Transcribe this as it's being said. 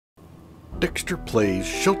Dextor plays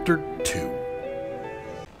Shelter 2.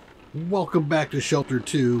 Welcome back to Shelter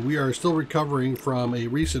 2. We are still recovering from a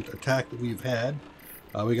recent attack that we've had.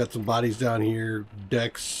 We got some bodies down here.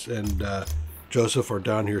 Dex and Joseph are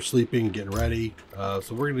down here sleeping, getting ready.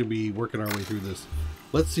 So we're going to be working our way through this.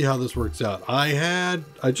 Let's see how this works out. I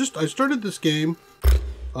started this game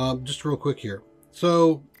just real quick here.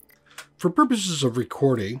 So for purposes of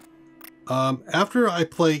recording, after I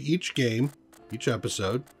play each game, each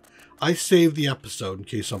episode, I save the episode in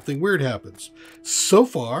case something weird happens. So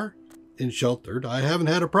far, in Sheltered, I haven't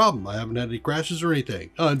had a problem. I haven't had any crashes or anything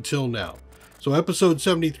until now. So episode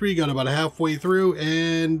 73 got about halfway through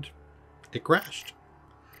and it crashed.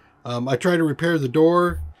 I tried to repair the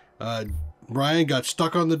door. Ryan got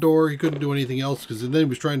stuck on the door. He couldn't do anything else because then he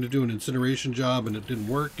was trying to do an incineration job and it didn't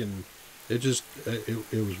work, and it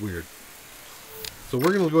was weird. So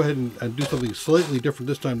we're going to go ahead and do something slightly different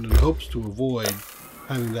this time in hopes to avoid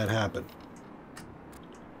having that happen.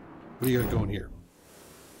 What do you got going here?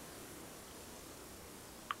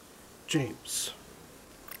 James.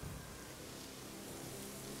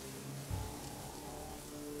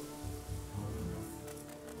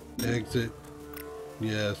 Exit.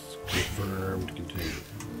 Yes. Confirmed. Continue.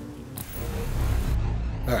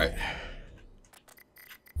 Alright.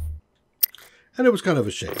 And it was kind of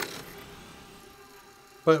a shame.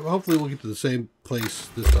 But hopefully we'll get to the same place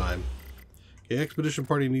this time. Okay, expedition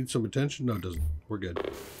party needs some attention. No, it doesn't. We're good.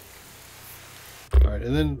 Alright,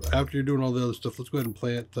 and then after you're doing all the other stuff, let's go ahead and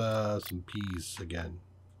plant some peas again.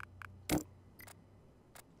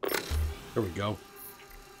 There we go.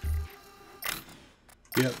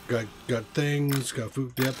 Yep, got things, got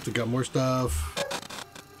food. Yep, got more stuff.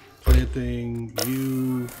 Planting.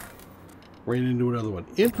 You ran into another one.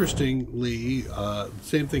 Interestingly,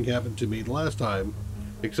 same thing happened to me last time,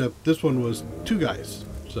 except this one was two guys.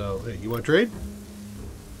 So, hey, you want to trade?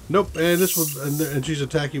 Nope, and this one, and she's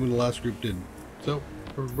attacking when the last group didn't. So,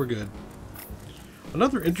 we're good.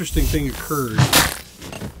 Another interesting thing occurred.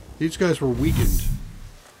 These guys were weakened.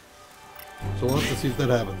 So we'll have to see if that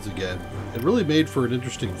happens again. It really made for an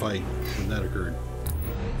interesting fight when that occurred.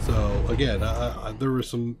 So, again, there were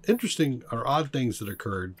some interesting or odd things that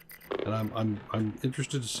occurred, and I'm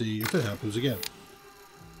interested to see if it happens again.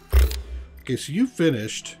 Okay, so you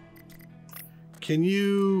finished. Can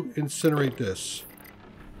you incinerate this?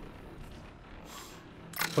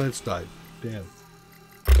 Plants died. Damn.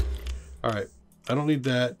 Alright. I don't need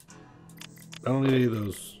that. I don't need any of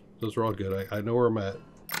those. Those are all good. I know where I'm at.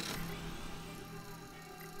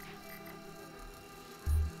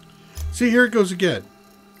 See, here it goes again.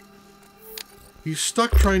 He's stuck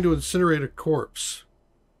trying to incinerate a corpse.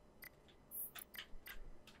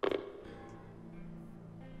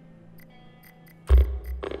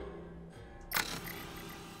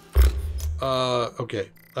 Okay.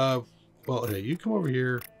 Well, hey, you come over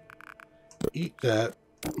here. Eat that.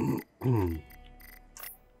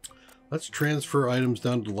 Let's transfer items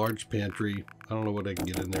down to large pantry. I don't know what I can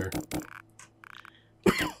get in there.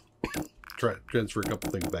 Transfer a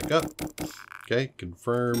couple things back up. Okay,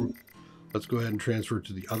 confirm. Let's go ahead and transfer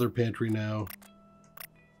to the other pantry now.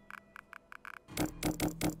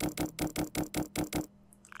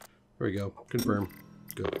 There we go. Confirm.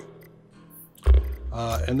 Good.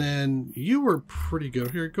 And then you were pretty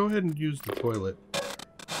good. Here, go ahead and use the toilet.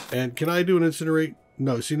 And can I do an incinerate?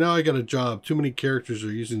 No, see, now I got a job. Too many characters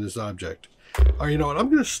are using this object. All right, you know what? I'm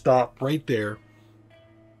going to stop right there.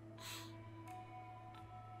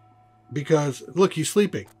 Because, look, he's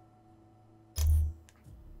sleeping.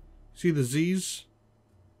 See the Z's?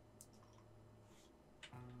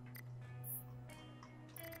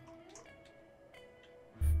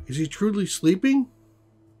 Is he truly sleeping?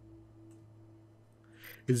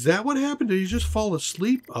 Is that what happened? Did he just fall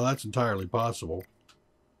asleep? Oh, that's entirely possible.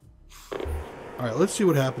 Alright, let's see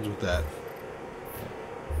what happens with that.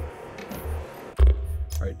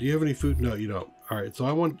 Alright, do you have any food? No, you don't. Alright, so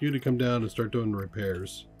I want you to come down and start doing the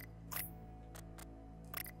repairs.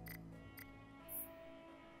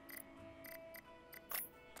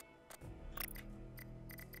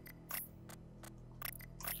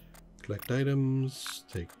 Collect items,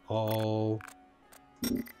 take all,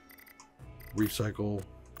 recycle.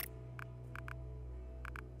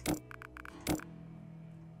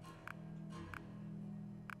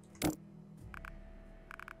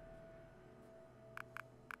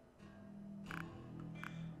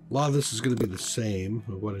 A lot of this is going to be the same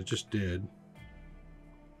with what I just did.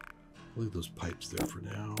 Leave those pipes there for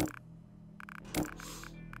now.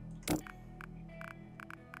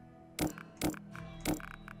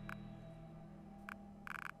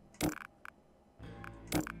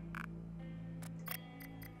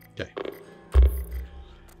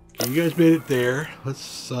 You guys made it there.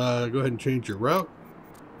 Let's go ahead and change your route.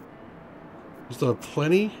 We still have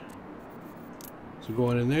plenty. So go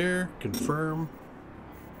on in there, confirm,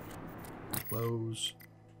 close.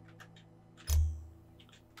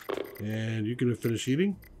 And you can finish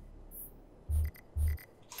eating.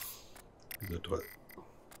 That's what.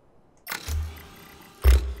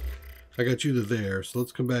 I got you to there, so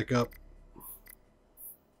let's come back up.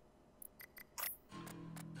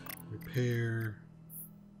 Repair.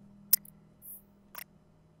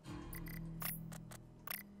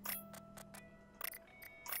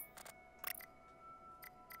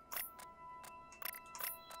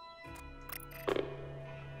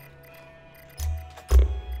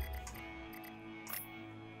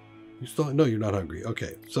 You still, no, you're not hungry.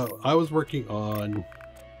 Okay, so I was working on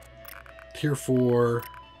tier 4,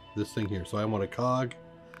 this thing here. So I want a cog,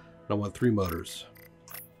 and I want 3 motors.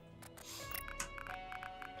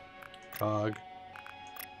 Cog.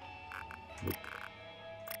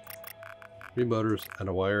 3 motors and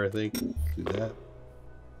a wire, I think. Do that.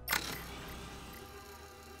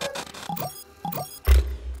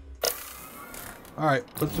 Alright,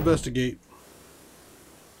 let's investigate.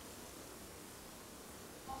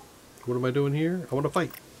 What am I doing here? I want to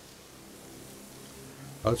fight.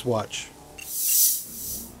 Let's watch.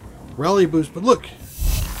 Rally boost, but look!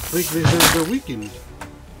 They're weakened.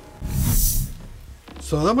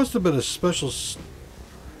 So that must have been a special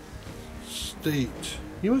state.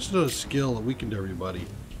 You must have done a skill that weakened everybody.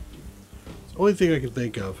 It's the only thing I can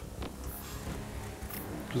think of.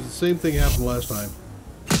 Because the same thing happened last time.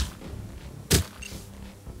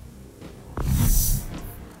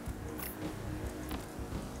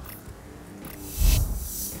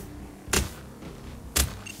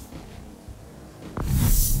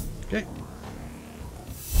 Okay.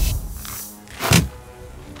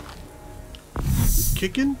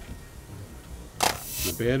 Kicking.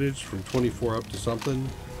 The bandage from 24 up to something.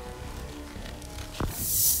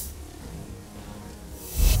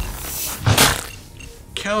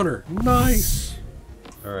 Counter. Nice.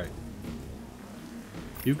 All right.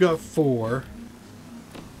 You've got 4.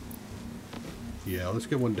 Yeah, let's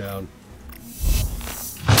get one down.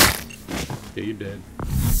 Yeah, you did.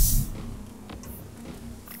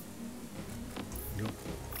 Nope.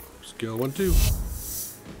 Skill 1, 2.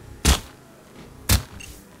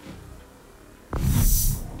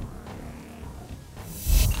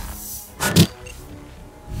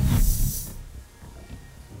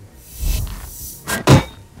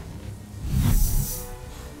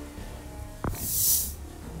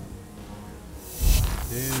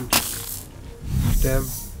 And stab,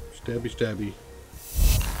 stabby, stabby.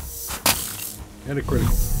 And a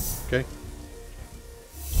critical. Okay.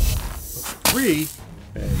 3.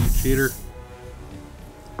 Hey, you cheater.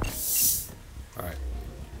 Alright.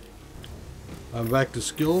 I'm back to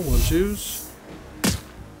skill 1, 2s.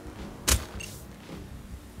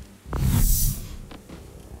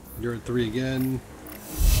 You're at 3 again.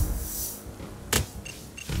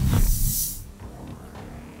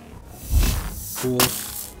 Cool.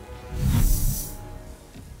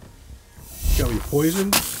 Got me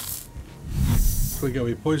poisoned. So we got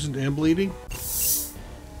me poisoned and bleeding.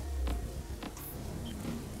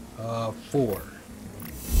 4.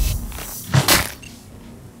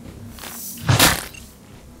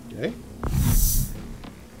 Okay.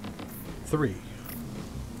 3.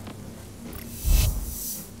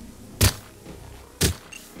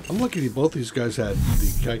 I'm lucky that both these guys had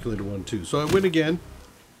the calculator 1, 2. So I win again.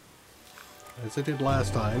 As I did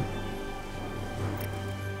last time.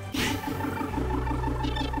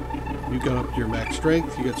 You got up to your max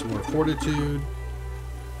strength. You got some more fortitude.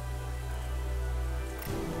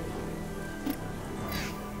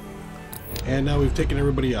 And now we've taken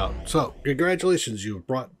everybody out. So, congratulations, you have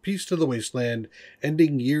brought peace to the wasteland,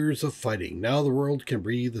 ending years of fighting. Now the world can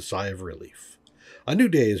breathe a sigh of relief. A new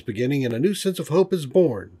day is beginning and a new sense of hope is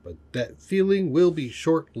born, but that feeling will be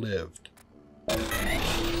short-lived.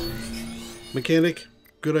 Mechanic,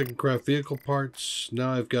 good, I can craft vehicle parts.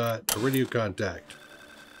 Now I've got a radio contact.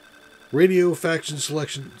 Radio faction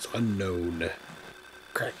selections unknown.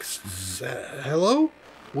 Cracks. Hello?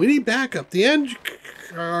 We need backup. The engines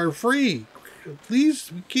are free.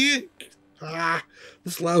 Please, we can't.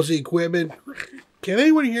 This lousy equipment. Can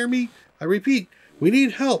anyone hear me? I repeat, we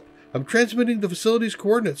need help. I'm transmitting the facility's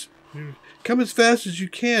coordinates. Come as fast as you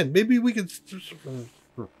can. Maybe we can.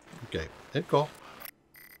 Okay, end call.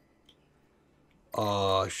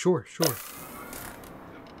 Sure.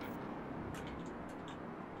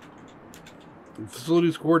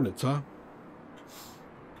 Facility's coordinates, huh?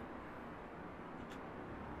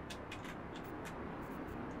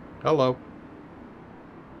 Hello.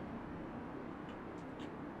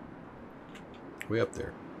 Way up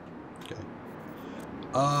there. Okay.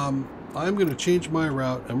 I'm going to change my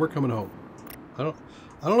route, and we're coming home. I don't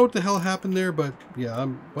know what the hell happened there, but yeah,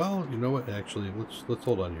 well, you know what? Actually, let's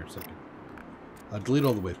hold on here a second. Delete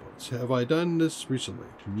all the waypoints. Have I done this recently?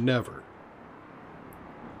 Never.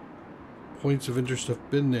 Points of interest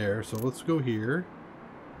have been there, so let's go here.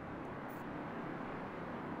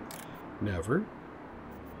 Never.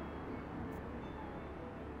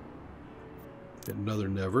 Get another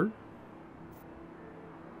never.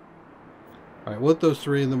 Alright, we'll hit those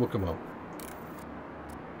three and then we'll come home.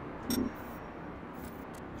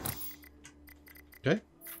 Okay.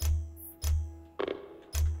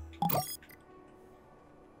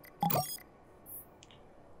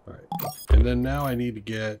 Alright. And then now I need to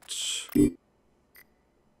get... Do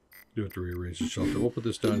have to rearrange the shelter. We'll put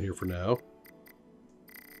this down here for now.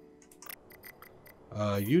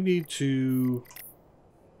 You need to...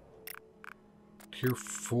 Tier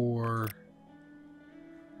 4...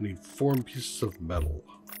 I need 4 pieces of metal.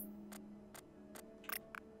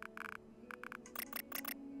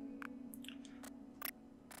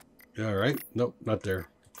 Alright. Nope, not there.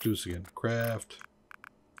 Do this again. Craft.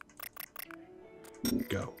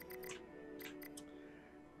 Go.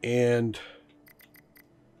 And...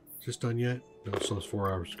 Is this done yet? No, it still has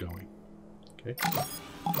 4 hours going. Okay.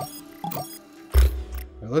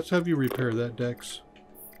 Now let's have you repair that, Dex.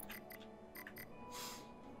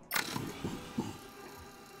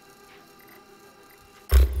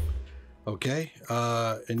 Okay,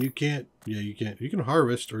 and you can't, yeah, you can't, you can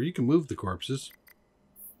harvest or you can move the corpses,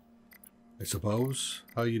 I suppose.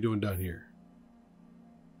 How are you doing down here?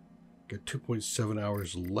 Got 2.7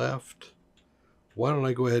 hours left. Why don't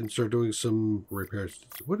I go ahead and start doing some repairs?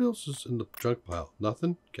 What else is in the junk pile?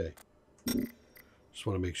 Nothing? Okay. Just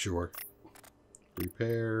want to make sure.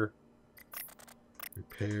 Repair.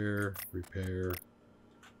 Repair. Repair.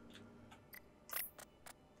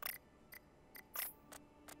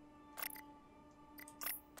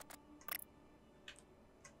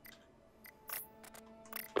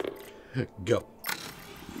 Go.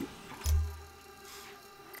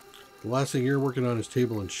 The last thing you're working on is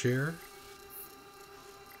table and chair.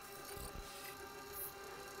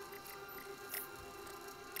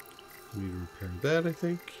 We need to repair that, I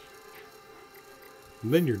think.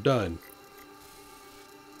 And then you're done.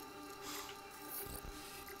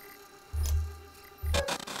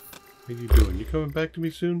 What are you doing? You coming back to me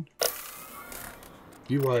soon?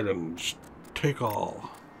 View items. Take all.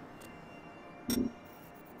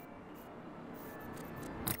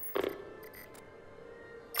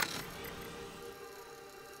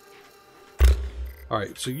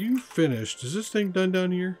 Alright, so you finished. Is this thing done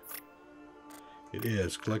down here? It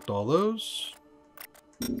is. Collect all those.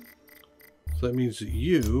 So that means that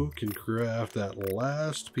you can craft that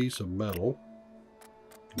last piece of metal.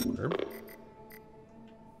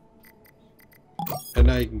 And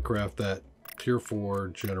now you can craft that tier 4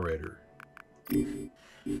 generator. And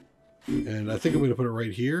I think I'm going to put it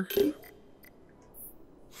right here. And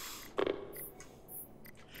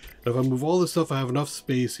if I move all this stuff, I have enough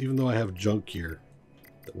space, even though I have junk here,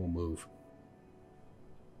 that will move.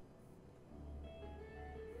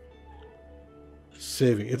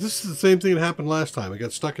 Saving. If this is the same thing that happened last time, I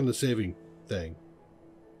got stuck in the saving thing.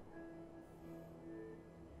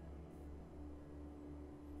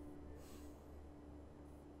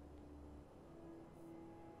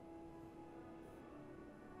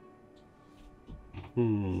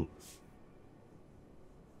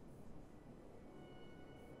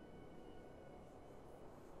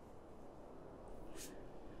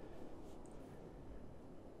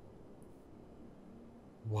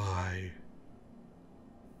 Why?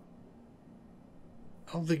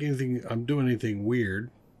 I don't think I'm doing anything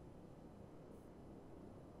weird.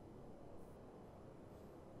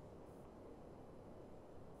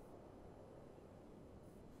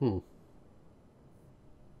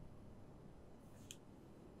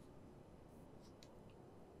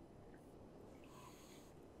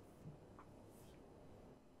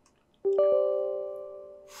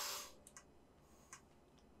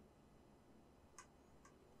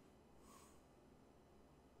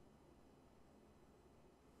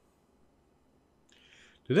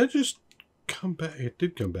 Did that just come back? It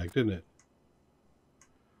did come back, didn't it?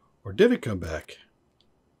 Or did it come back?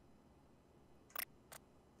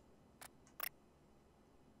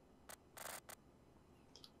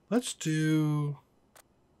 Let's do...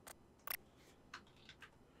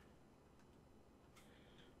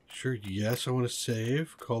 Sure, yes, I want to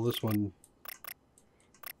save. Call this one...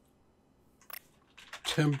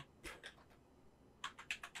 Temp.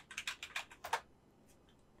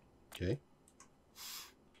 Okay.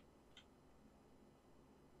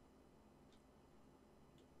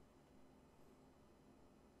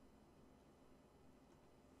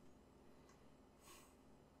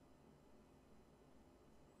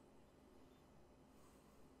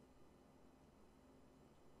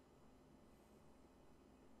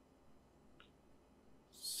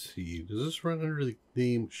 see. Does this run under the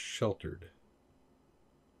name Sheltered?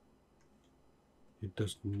 It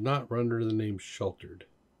does not run under the name Sheltered.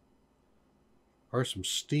 Are some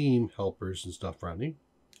Steam helpers and stuff running.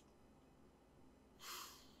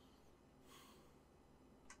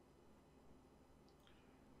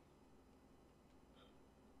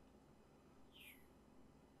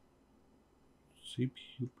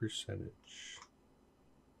 CPU percentage.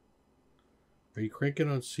 Are you cranking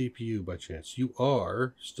on CPU by chance? You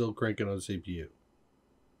are still cranking on CPU.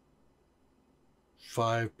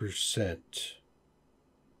 5%.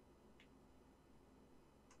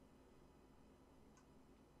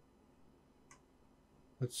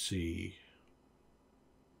 Let's see.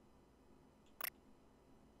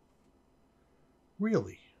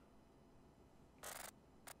 Really?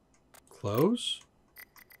 Close?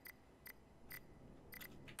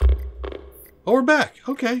 Oh, we're back.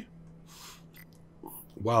 Okay.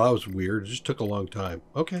 Wow, that was weird. It just took a long time.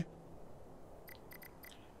 Okay.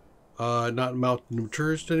 Not mountain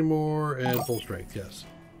tourist anymore and full strength. Yes.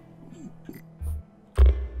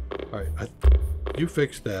 All right. You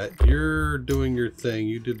fixed that. You're doing your thing.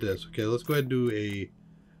 You did this. Okay, let's go ahead and do a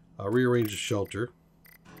rearrange the shelter.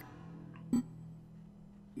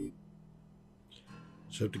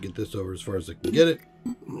 Just have to get this over as far as I can get it.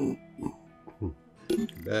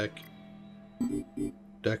 Back.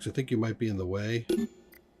 Dex, I think you might be in the way.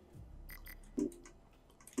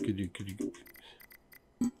 Could you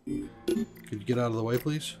get out of the way,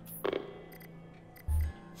 please?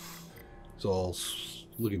 It's all,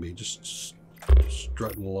 look at me, just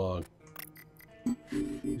strutting along.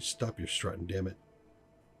 You stop your strutting, damn it.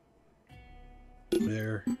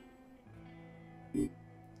 There.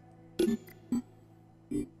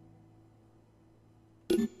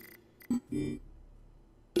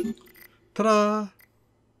 Ta-da!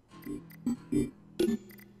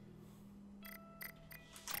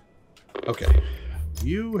 Okay.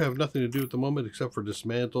 You have nothing to do at the moment except for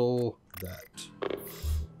dismantle that.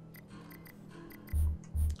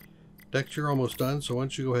 Dex, you're almost done, so why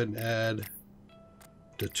don't you go ahead and add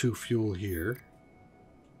the 2 fuel here.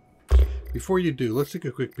 Before you do, let's take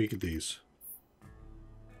a quick peek at these.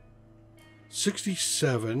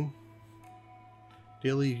 67.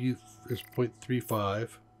 Daily youth is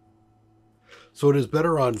 0.35. So it is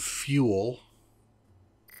better on fuel.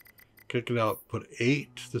 Kicking output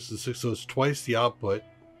 8. This is 6, so it's twice the output.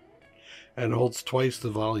 And holds twice the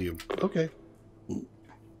volume. Okay.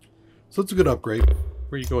 So it's a good upgrade.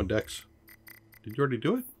 Where are you going, Dex? Did you already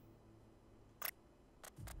do it?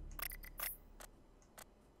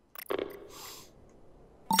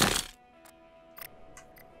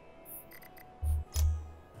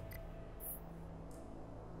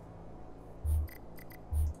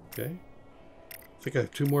 Okay. I think I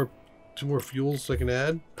have two more fuels I can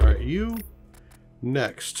add. All right, you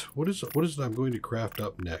next. What is it I'm going to craft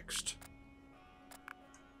up next?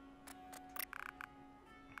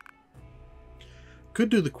 Could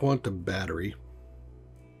do the quantum battery.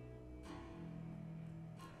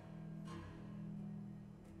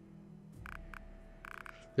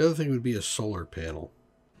 The other thing would be a solar panel.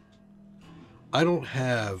 I don't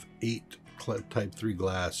have 8 type 3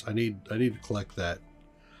 glass. I need to collect that.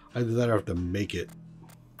 Either that or I have to make it.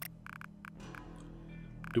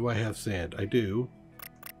 Do I have sand? I do.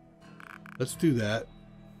 Let's do that.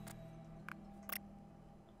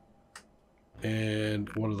 And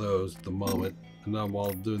one of those at the moment. And now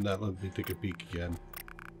while doing that, let me take a peek again.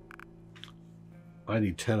 I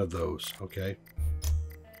need 10 of those, okay?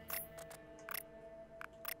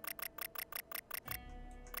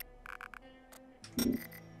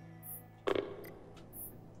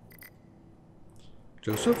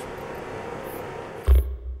 Joseph?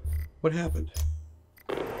 What happened?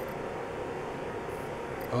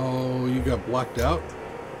 Oh, you got blocked out?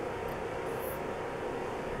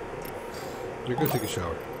 You're gonna take a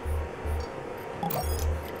shower.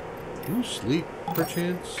 Can you sleep,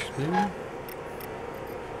 perchance? Maybe?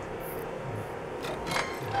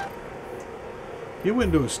 He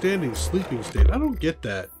went into a standing sleeping state. I don't get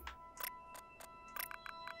that.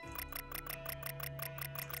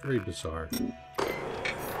 Very bizarre.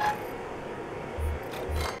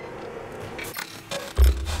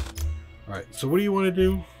 Alright, so what do you want to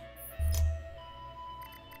do?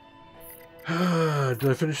 Did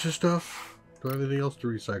I finish this stuff? Do I have anything else to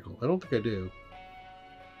recycle? I don't think I do.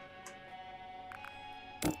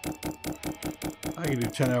 I can do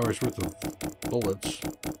 10 hours worth of bullets.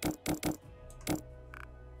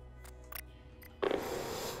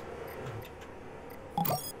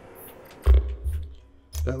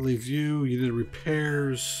 That leaves you. You did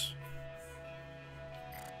repairs.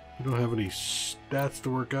 You don't have any stats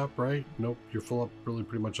to work up, right? Nope, you're full up really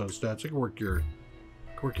pretty much on stats. You can work your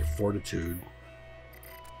fortitude.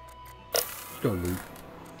 Let's go, loot.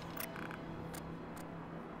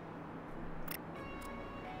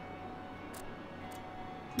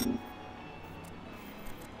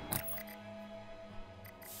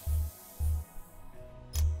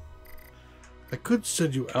 I could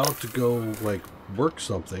send you out to go, like, work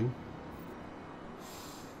something.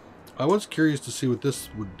 I was curious to see what this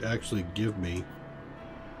would actually give me.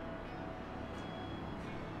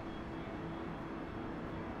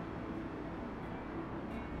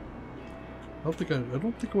 I don't think I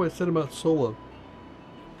want to send him out solo.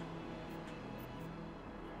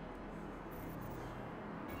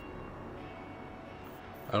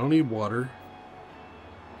 I don't need water.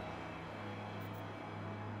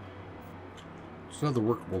 It's not the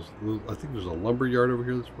workables. I think there's a lumber yard over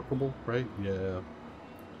here that's workable, right? Yeah.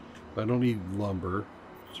 But I don't need lumber.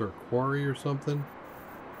 Is there a quarry or something?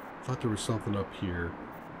 I thought there was something up here.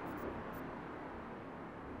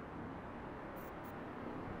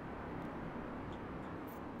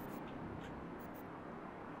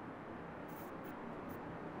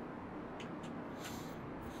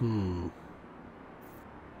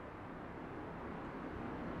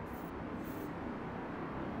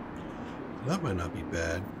 That might not be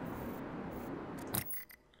bad.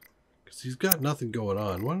 Because he's got nothing going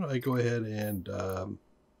on. Why don't I go ahead and...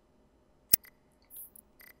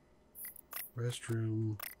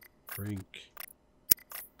 restroom, drink,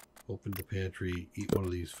 open the pantry, eat one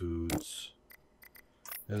of these foods,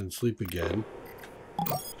 and then sleep again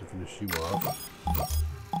to finish you off.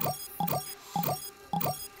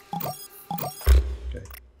 Okay.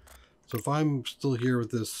 So if I'm still here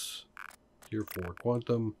with this tier 4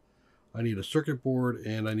 quantum, I need a circuit board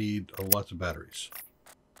and I need lots of batteries.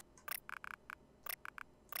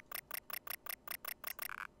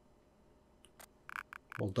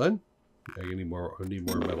 All done. I need more. I need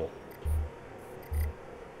more metal.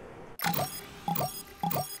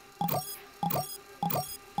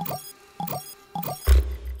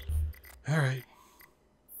 All right.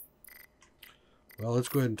 Well, let's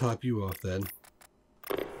go ahead and top you off then.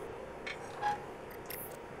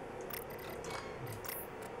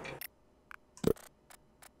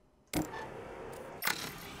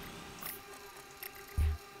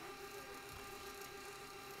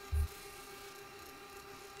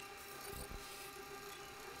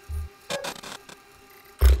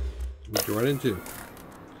 What you run into?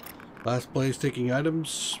 Last place taking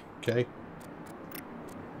items. Okay.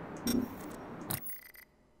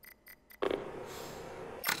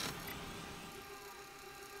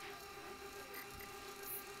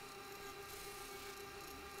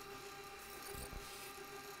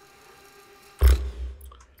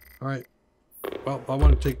 All right. Well, I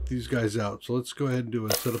want to take these guys out, so let's go ahead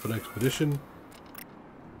and set up an expedition.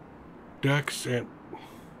 Dex and...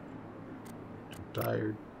 I'm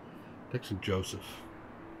tired. Dex and Joseph.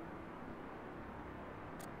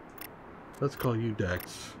 Let's call you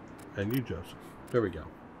Dex and you Joseph. There we go.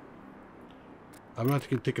 I'm not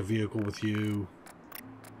going to take a vehicle with you.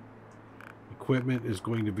 Equipment is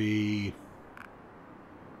going to be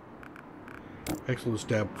excellent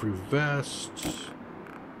stab-proof vest,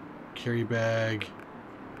 carry bag,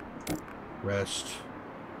 rest,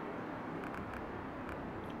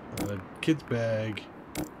 kid's bag.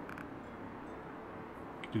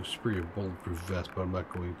 Do spree of bulletproof vest, but I'm not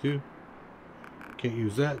going to. Can't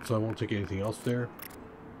use that, so I won't take anything else there.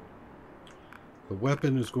 The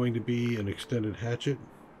weapon is going to be an extended hatchet.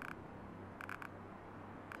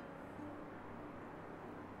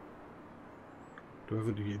 Do I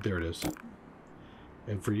have it? There it is.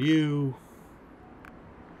 And for you,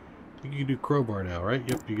 I think you can do crowbar now, right?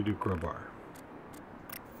 Yep, you can do crowbar.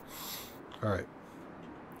 Alright.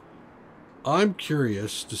 I'm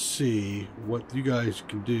curious to see what you guys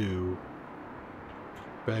can do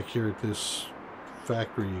back here at this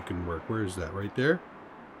factory you can work. Where is that? Right there?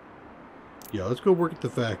 Yeah, let's go work at the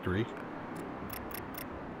factory.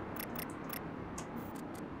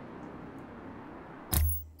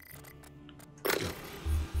 Go.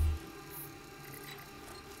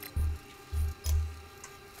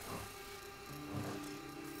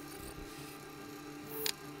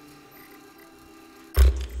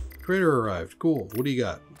 Trader arrived. Cool. What do you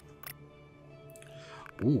got?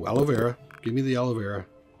 Ooh, aloe vera. Give me the aloe vera.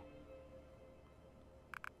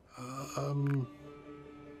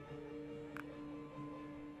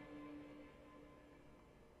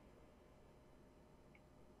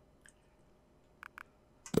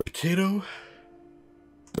 Potato.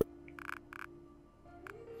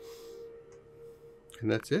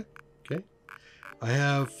 And that's it. Okay. I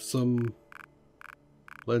have some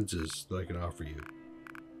lenses that I can offer you.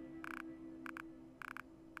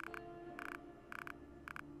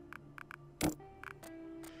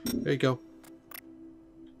 There you go.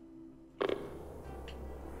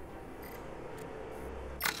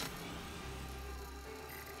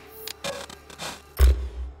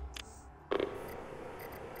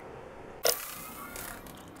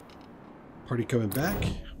 Party coming back.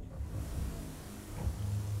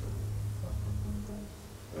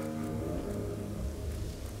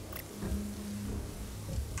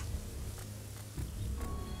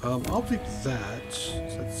 I'll take that.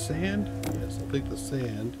 Is that sand? Yes, I'll take the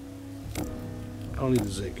sand. I don't need the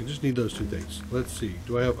zinc. I just need those two things. Let's see.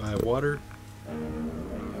 I have water.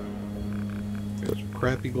 Got some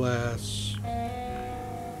crappy glass.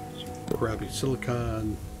 Some crappy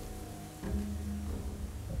silicon.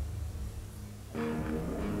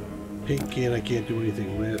 Paint can I can't do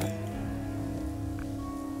anything with.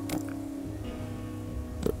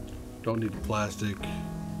 Don't need the plastic.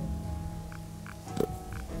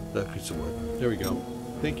 That piece of wood. There we go.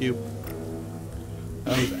 Thank you.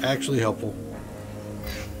 That was actually helpful.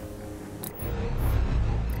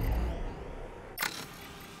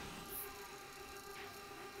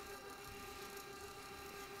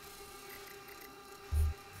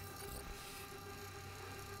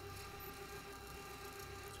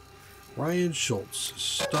 Ryan Schultz is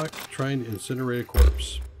stuck trying to incinerate a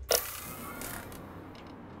corpse.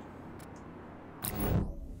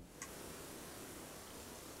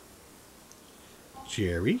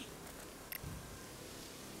 Jerry? You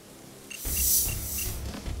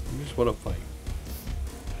just want to fight.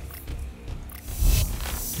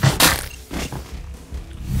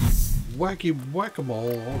 Wacky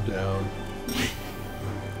whack-a-mole all down.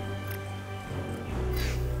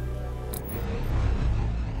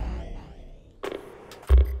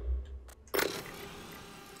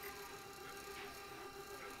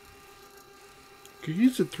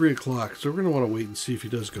 He's at 3 o'clock, so we're going to want to wait and see if he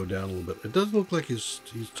does go down a little bit. It doesn't look like his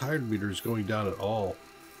tired meter is going down at all.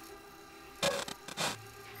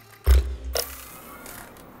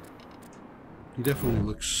 He definitely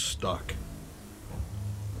looks stuck.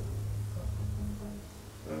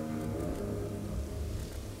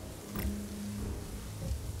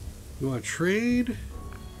 You want to trade?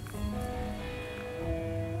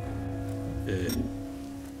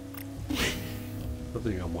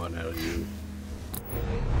 Nothing I want out of you.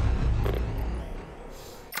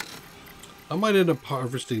 I might end up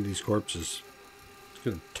harvesting these corpses. It's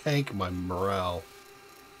going to tank my morale.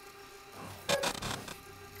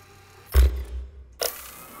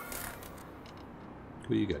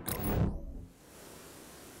 What you got going?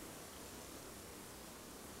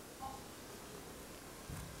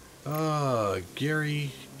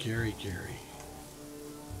 Gary.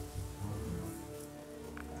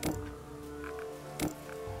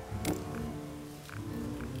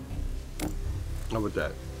 How about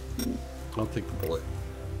that? I'll take the bullet.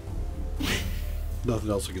 Nothing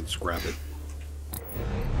else I can scrap it.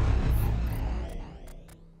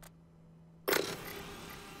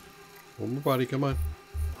 One more body, come on.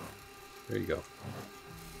 There you go.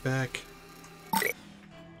 Back.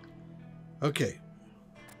 Okay.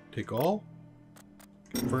 Take all.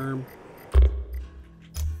 Confirm.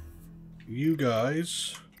 You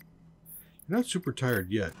guys. You're not super tired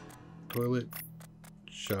yet. Toilet.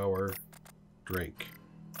 Shower. Drink.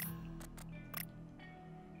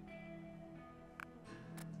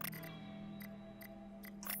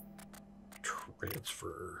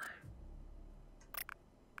 Transfer.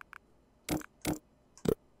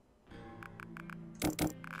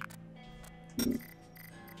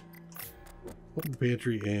 Open the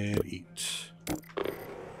pantry and eat.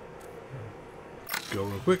 Go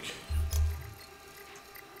real quick.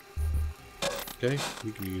 Okay,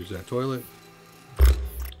 you can use that toilet.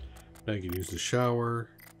 Now you can use the shower.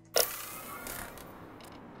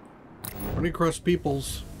 Running across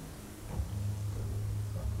peoples.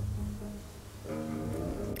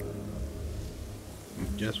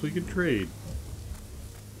 Guess we could trade.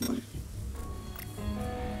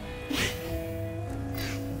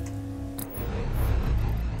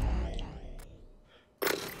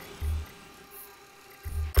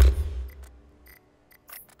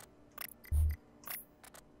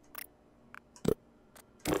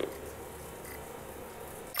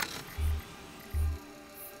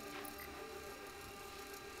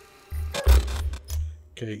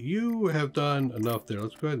 Okay, you have done enough there.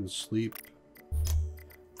 Let's go ahead and sleep.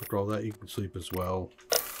 After all that, you can sleep as well.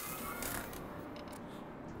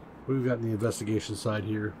 What we've got in the investigation side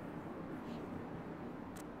here.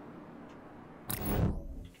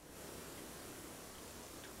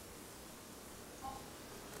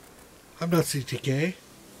 I'm not CTK.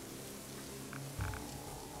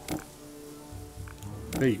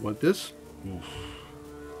 Hey, you want this? Oof.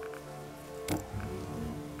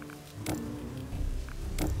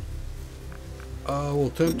 We'll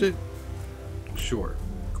attempt it. Sure.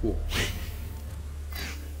 Cool.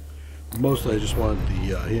 Mostly I just wanted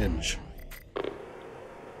the hinge.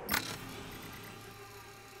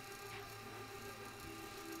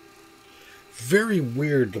 Very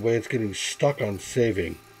weird the way it's getting stuck on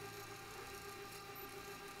saving.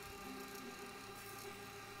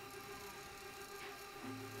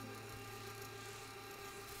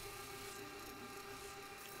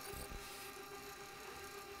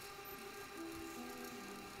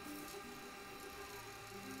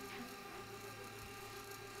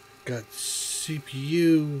 Got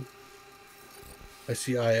CPU. I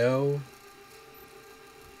see IO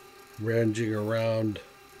ranging around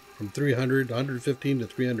from 115 to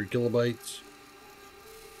 300 kilobytes.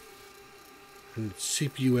 And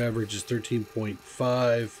CPU average is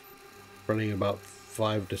 13.5, running about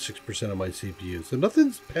 5 to 6% of my CPU. So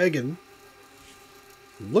nothing's pegging.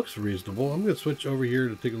 Looks reasonable. I'm going to switch over here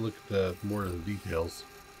to take a look at the more of the details.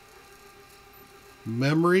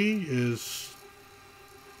 Memory is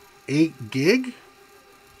 8 gig?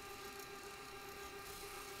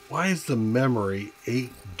 Why is the memory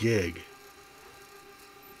 8 gig?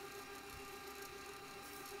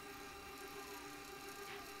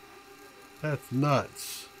 That's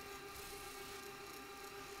nuts.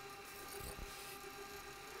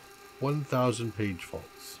 1,000 page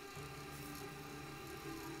faults.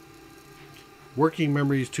 Working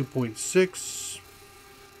memory is 2.6.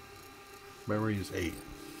 Memory is 8.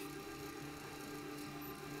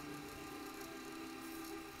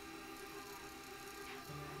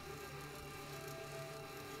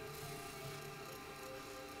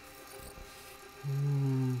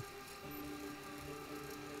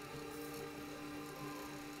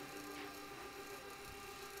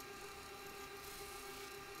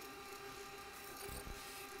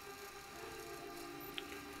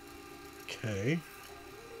 Okay.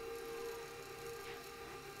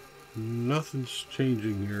 Nothing's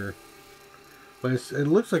changing here. But it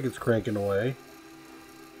looks like it's cranking away.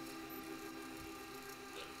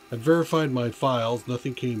 I verified my files.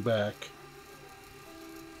 Nothing came back.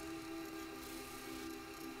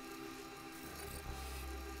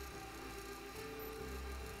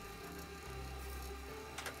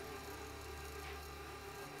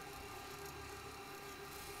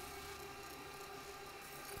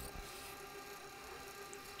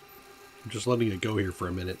 I'm just letting it go here for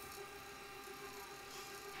a minute.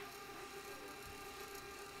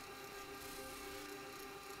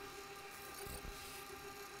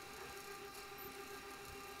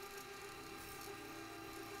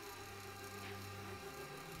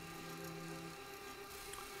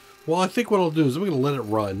 Well, I think what I'll do is I'm going to let it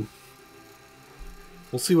run.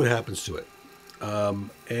 We'll see what happens to it.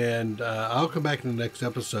 I'll come back in the next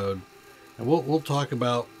episode and we'll talk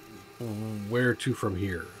about where to from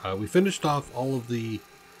here. We finished off all of the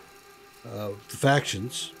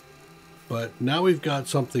factions, but now we've got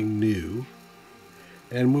something new.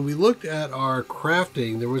 And when we looked at our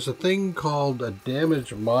crafting, there was a thing called a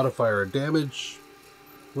damage modifier. It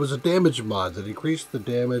was a damage mod that increased the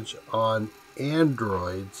damage on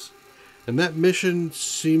androids, and that mission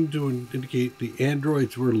seemed to indicate the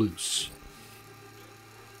androids were loose.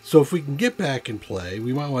 So if we can get back and play,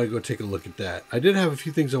 we might want to go take a look at that. I did have a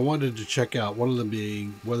few things I wanted to check out. One of them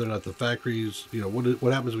being whether or not the factories,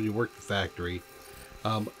 what happens when you work the factory,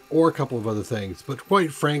 or a couple of other things. But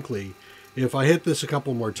quite frankly, if I hit this a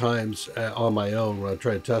couple more times on my own when I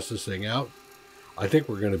try to test this thing out, I think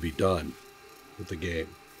we're going to be done with the game.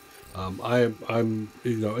 I'm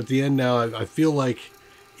at the end now. I feel like,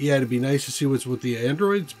 yeah, it'd be nice to see what's with the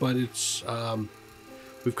androids, but it's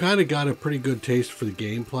we've kind of got a pretty good taste for the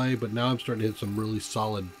gameplay. But now I'm starting to hit some really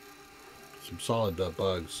solid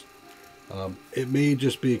bugs. It may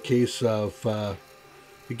just be a case of the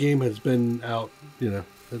game has been out,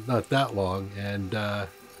 not that long, and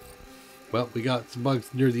well, we got some bugs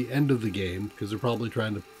near the end of the game because they're probably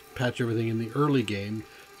trying to patch everything in the early game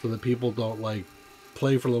so that people don't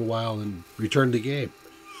play for a little while and return the game.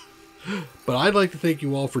 But I'd like to thank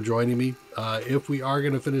you all for joining me. If we are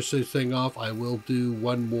going to finish this thing off, I will do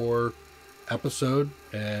one more episode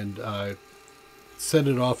and send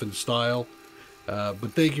it off in style.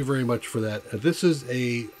 But thank you very much for that. This is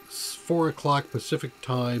a 4 o'clock Pacific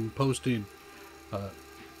time posted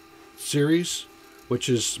series, which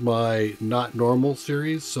is my not normal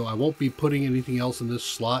series. So I won't be putting anything else in this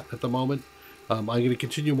slot at the moment. I'm going to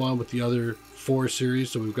continue on with the other 4 series.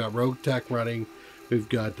 So we've got Rogue Tech running. We've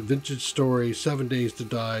got the Vintage Story, 7 Days to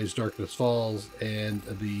Die, Darkness Falls, and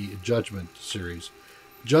the Judgment series.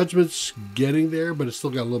 Judgment's getting there, but it's still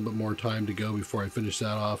got a little bit more time to go before I finish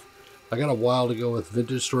that off. I got a while to go with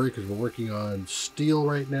Vintage Story because we're working on Steel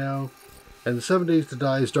right now. And the 7 Days to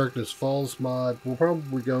Die's Darkness Falls mod will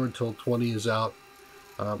probably go until 20 is out.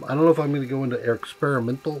 I don't know if I'm going to go into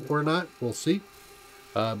experimental or not. We'll see.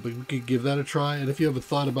 But we could give that a try. And if you have a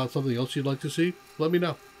thought about something else you'd like to see, let me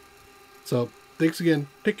know. So, thanks again.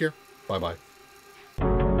 Take care. Bye-bye.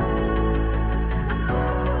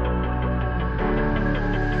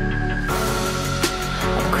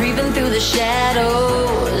 Creeping through the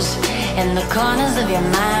shadows in the corners of your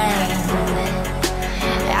mind.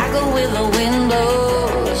 I go where the wind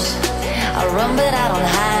blows, I run but I don't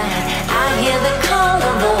hide. I hear the call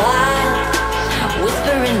of the wild,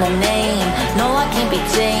 whispering the name. No, I can't be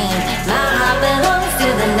tamed. My heart belongs to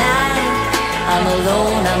the night. I'm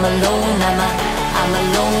alone, I'm alone, I'm a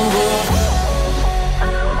lone wolf.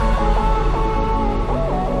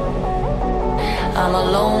 I'm a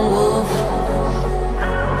lone wolf.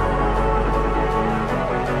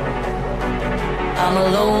 I'm a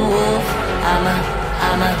lone wolf, I'm a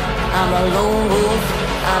lone wolf,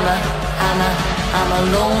 I'm a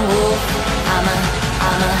lone wolf, I'm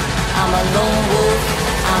a lone wolf,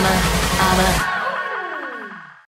 I'm a